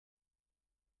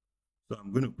So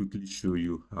I'm going to quickly show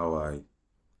you how I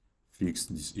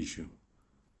fixed this issue.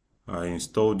 I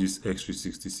installed this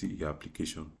X360Ce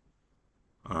application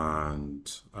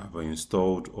and I've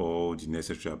installed all the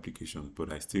necessary applications,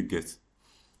 but I still get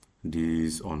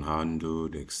this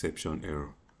unhandled exception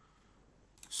error.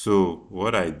 So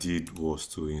what I did was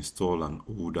to install an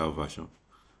older version.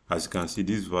 As you can see,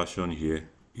 this version here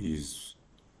is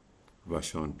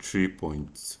version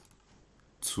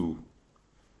 3.2.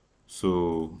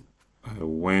 So I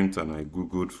went and I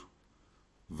googled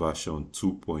version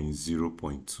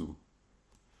 2.0.2.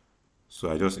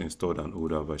 So I just installed an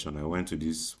older version. I went to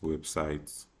this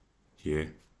website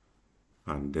here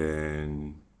and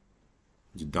then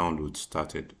the download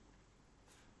started.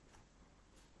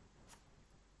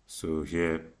 So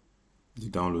here the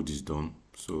download is done.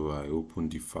 So I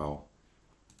opened the file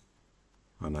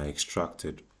and I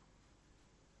extracted.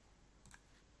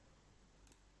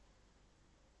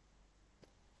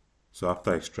 So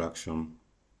after extraction,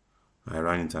 I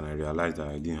ran it and I realized that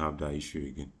I didn't have that issue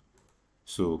again.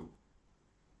 So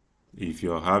if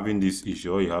you're having this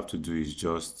issue, all you have to do is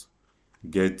just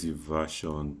get the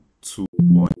version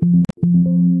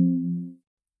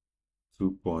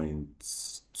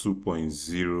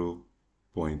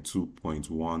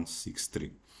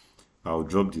 2.0.2.163. I'll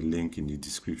drop the link in the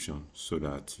description so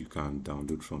that you can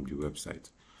download from the website.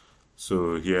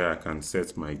 So here I can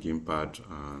set my gamepad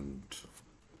and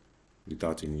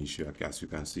without any issue, as you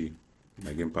can see,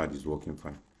 my gamepad is working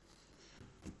fine.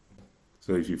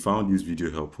 So if you found this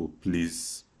video helpful,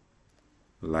 please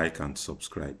like and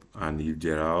subscribe. And if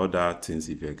there are other things,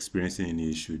 if you're experiencing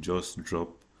any issue, just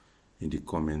drop in the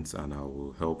comments and I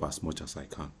will help as much as I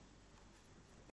can.